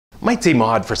might seem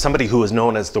odd for somebody who is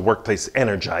known as the workplace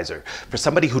energizer, for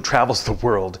somebody who travels the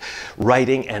world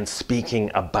writing and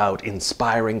speaking about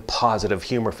inspiring, positive,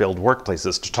 humor-filled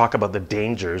workplaces to talk about the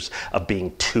dangers of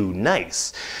being too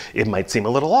nice. It might seem a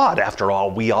little odd. After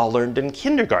all, we all learned in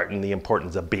kindergarten the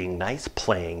importance of being nice,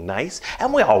 playing nice,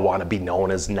 and we all want to be known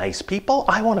as nice people.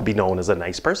 I want to be known as a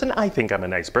nice person. I think I'm a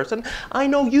nice person. I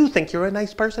know you think you're a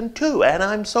nice person too, and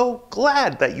I'm so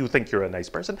glad that you think you're a nice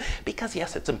person because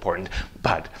yes, it's important,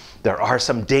 but there are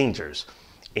some dangers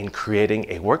in creating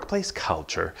a workplace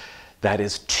culture that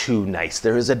is too nice.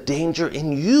 There is a danger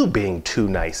in you being too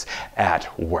nice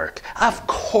at work. Of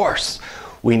course,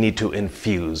 we need to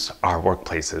infuse our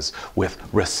workplaces with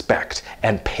respect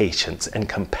and patience and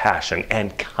compassion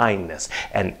and kindness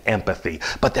and empathy.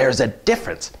 But there's a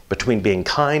difference between being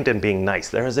kind and being nice.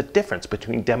 There is a difference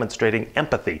between demonstrating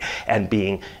empathy and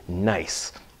being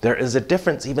nice. There is a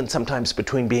difference even sometimes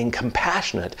between being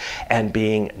compassionate and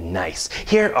being nice.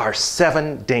 Here are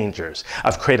 7 dangers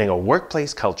of creating a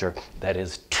workplace culture that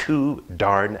is too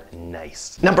darn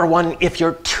nice. Number 1, if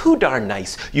you're too darn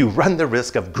nice, you run the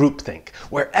risk of groupthink,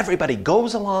 where everybody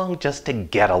goes along just to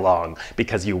get along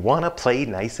because you want to play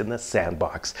nice in the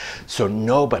sandbox. So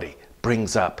nobody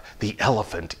brings up the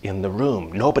elephant in the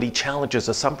room. Nobody challenges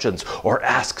assumptions or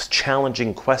asks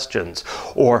challenging questions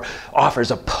or offers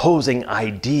opposing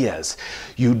ideas.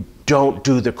 You don't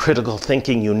do the critical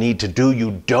thinking you need to do.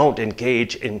 You don't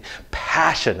engage in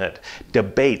passionate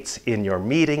debates in your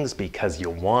meetings because you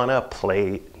want to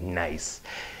play nice.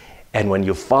 And when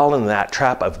you fall in that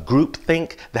trap of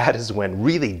groupthink, that is when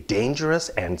really dangerous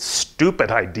and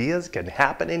stupid ideas can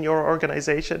happen in your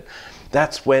organization.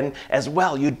 That's when, as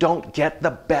well, you don't get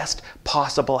the best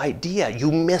possible idea.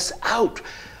 You miss out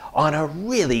on a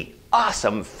really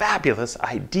awesome, fabulous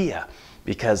idea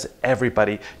because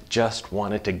everybody just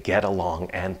wanted to get along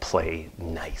and play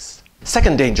nice.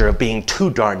 Second danger of being too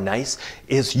darn nice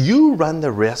is you run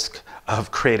the risk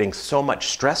of creating so much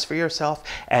stress for yourself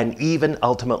and even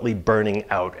ultimately burning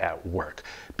out at work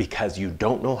because you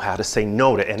don't know how to say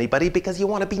no to anybody because you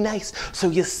want to be nice. So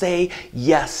you say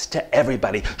yes to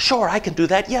everybody. Sure, I can do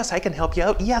that. Yes, I can help you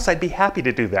out. Yes, I'd be happy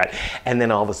to do that. And then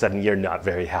all of a sudden you're not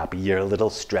very happy. You're a little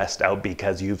stressed out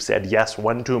because you've said yes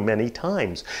one too many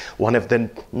times. One of the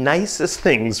nicest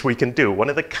things we can do, one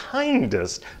of the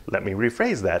kindest, let me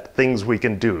rephrase that, things we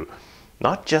can do,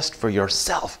 not just for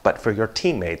yourself, but for your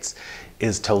teammates,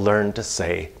 is to learn to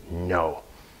say no.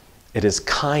 It is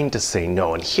kind to say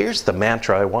no. And here's the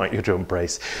mantra I want you to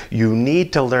embrace. You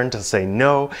need to learn to say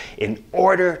no in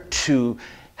order to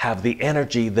have the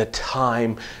energy, the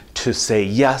time to say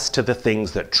yes to the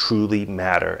things that truly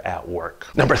matter at work.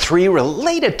 Number 3,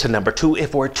 related to number 2,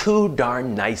 if we're too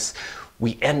darn nice,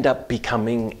 we end up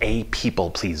becoming a people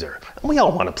pleaser. We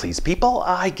all want to please people,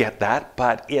 I get that,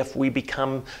 but if we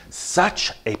become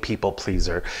such a people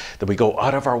pleaser that we go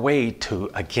out of our way to,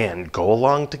 again, go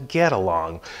along to get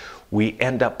along, we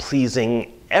end up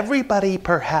pleasing everybody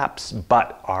perhaps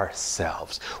but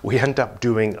ourselves. We end up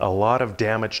doing a lot of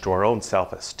damage to our own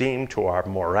self-esteem, to our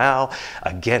morale.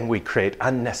 Again, we create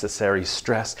unnecessary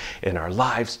stress in our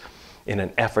lives in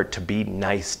an effort to be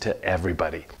nice to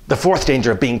everybody. The 4th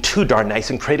danger of being too darn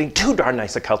nice and creating too darn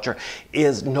nice a culture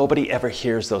is nobody ever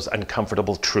hears those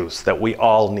uncomfortable truths that we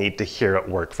all need to hear at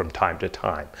work from time to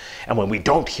time. And when we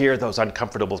don't hear those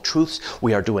uncomfortable truths,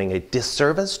 we are doing a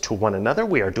disservice to one another.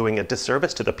 We are doing a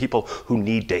disservice to the people who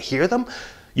need to hear them.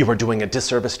 You are doing a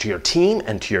disservice to your team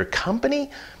and to your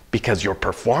company, because your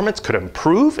performance could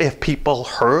improve if people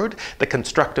heard the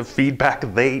constructive feedback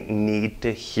they need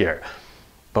to hear.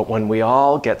 But when we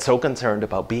all get so concerned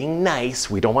about being nice,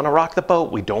 we don't want to rock the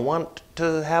boat, we don't want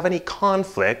to have any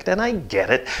conflict, and I get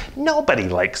it. Nobody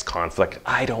likes conflict.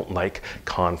 I don't like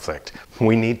conflict.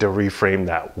 We need to reframe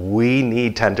that. We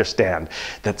need to understand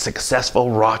that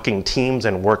successful rocking teams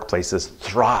and workplaces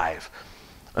thrive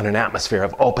on an atmosphere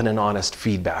of open and honest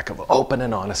feedback, of open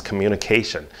and honest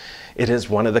communication. It is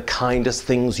one of the kindest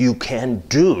things you can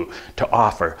do to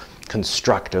offer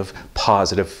constructive,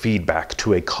 positive feedback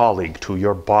to a colleague, to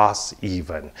your boss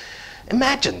even.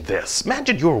 Imagine this.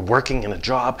 Imagine you were working in a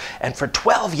job and for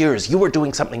 12 years you were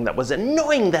doing something that was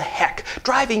annoying the heck,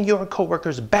 driving your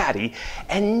coworkers batty,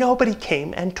 and nobody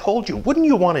came and told you. Wouldn't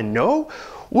you want to know?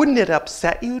 Wouldn't it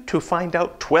upset you to find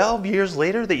out 12 years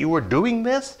later that you were doing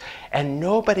this and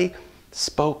nobody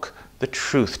spoke the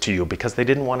truth to you because they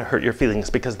didn't want to hurt your feelings,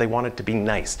 because they wanted to be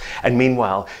nice? And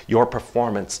meanwhile, your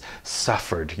performance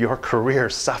suffered, your career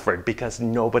suffered because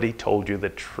nobody told you the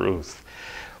truth.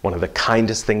 One of the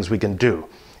kindest things we can do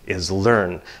is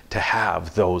learn to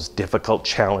have those difficult,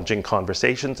 challenging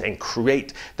conversations and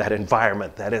create that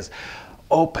environment that is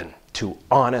open to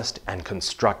honest and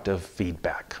constructive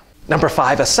feedback. Number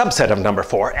 5, a subset of number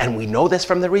 4, and we know this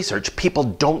from the research, people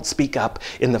don't speak up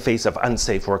in the face of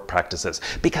unsafe work practices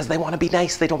because they want to be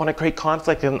nice, they don't want to create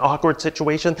conflict in an awkward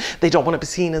situation, they don't want to be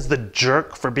seen as the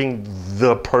jerk for being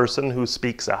the person who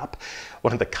speaks up.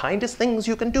 One of the kindest things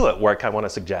you can do at work, I want to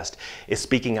suggest, is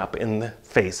speaking up in the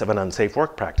face of an unsafe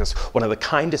work practice. One of the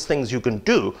kindest things you can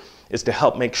do is to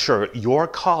help make sure your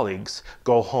colleagues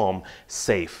go home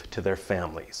safe to their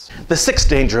families. The 6th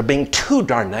danger of being too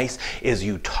darn nice is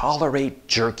you tolerate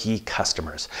jerky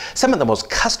customers. Some of the most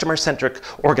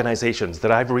customer-centric organizations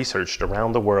that I've researched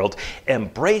around the world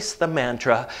embrace the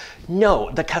mantra,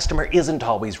 no, the customer isn't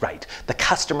always right. The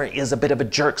customer is a bit of a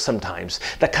jerk sometimes.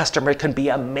 The customer can be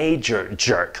a major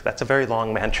jerk. That's a very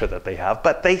long mantra that they have,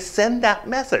 but they send that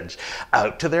message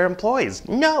out to their employees.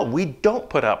 No, we don't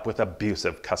put up with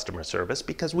abusive customer service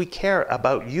because we care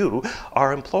about you,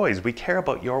 our employees. We care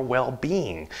about your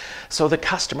well-being. So the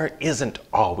customer isn't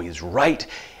always right.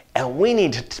 And we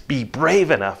need to be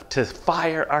brave enough to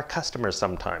fire our customers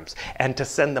sometimes and to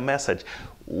send the message,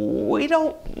 we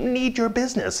don't need your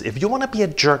business. If you want to be a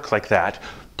jerk like that,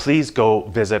 please go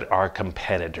visit our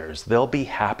competitors. They'll be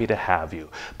happy to have you.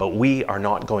 But we are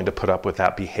not going to put up with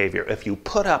that behavior. If you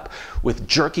put up with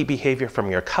jerky behavior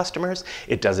from your customers,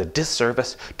 it does a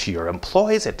disservice to your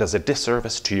employees, it does a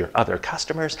disservice to your other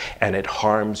customers, and it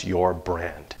harms your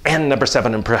brand. And number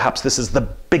 7, and perhaps this is the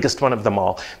biggest one of them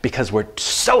all, because we're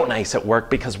so nice at work,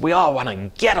 because we all want to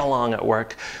get along at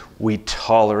work, we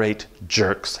tolerate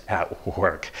jerks at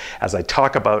work. As I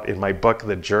talk about in my book,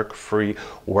 The Jerk-Free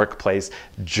Workplace,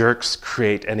 jerks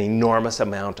create an enormous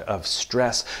amount of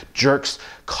stress. Jerks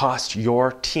cost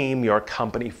your team, your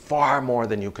company, far more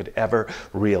than you could ever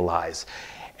realize.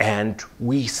 And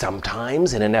we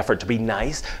sometimes, in an effort to be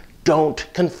nice,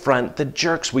 don't confront the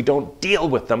jerks. We don't deal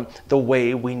with them the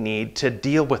way we need to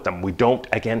deal with them. We don't,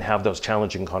 again, have those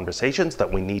challenging conversations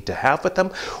that we need to have with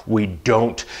them. We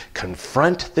don't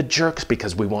confront the jerks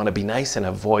because we want to be nice and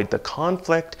avoid the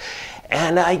conflict.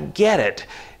 And I get it.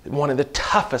 One of the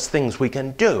toughest things we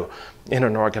can do in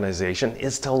an organization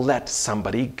is to let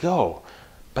somebody go.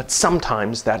 But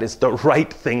sometimes that is the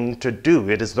right thing to do.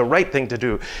 It is the right thing to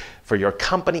do for your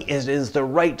company. It is the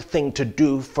right thing to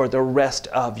do for the rest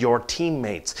of your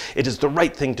teammates. It is the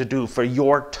right thing to do for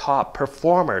your top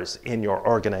performers in your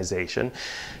organization,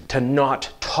 to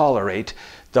not tolerate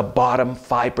the bottom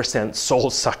 5%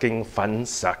 soul-sucking,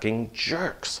 fun-sucking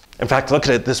jerks. In fact, look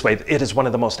at it this way. It is one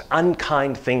of the most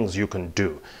unkind things you can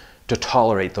do to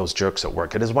tolerate those jerks at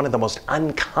work. It is one of the most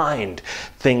unkind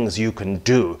things you can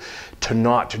do to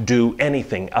not do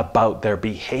anything about their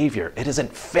behavior. It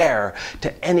isn't fair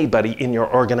to anybody in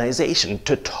your organization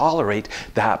to tolerate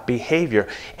that behavior.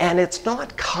 And it's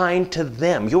not kind to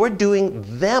them. You're doing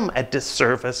them a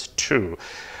disservice too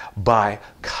by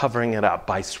covering it up,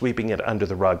 by sweeping it under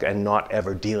the rug and not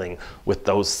ever dealing with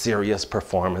those serious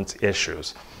performance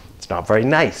issues. It's not very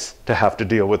nice to have to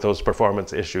deal with those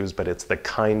performance issues, but it's the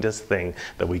kindest thing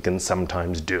that we can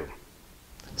sometimes do.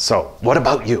 So, what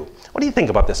about you? What do you think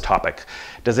about this topic?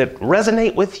 Does it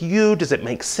resonate with you? Does it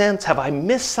make sense? Have I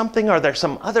missed something? Are there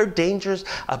some other dangers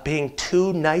of being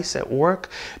too nice at work?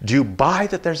 Do you buy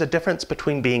that there's a difference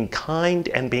between being kind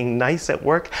and being nice at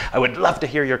work? I would love to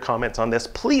hear your comments on this.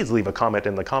 Please leave a comment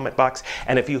in the comment box.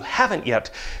 And if you haven't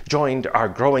yet joined our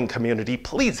growing community,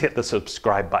 please hit the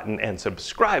subscribe button and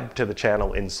subscribe to the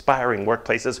channel Inspiring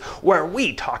Workplaces, where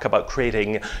we talk about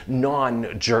creating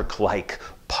non-jerk-like,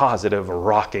 positive,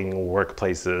 rocking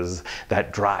workplaces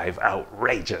that drive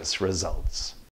outrageous results.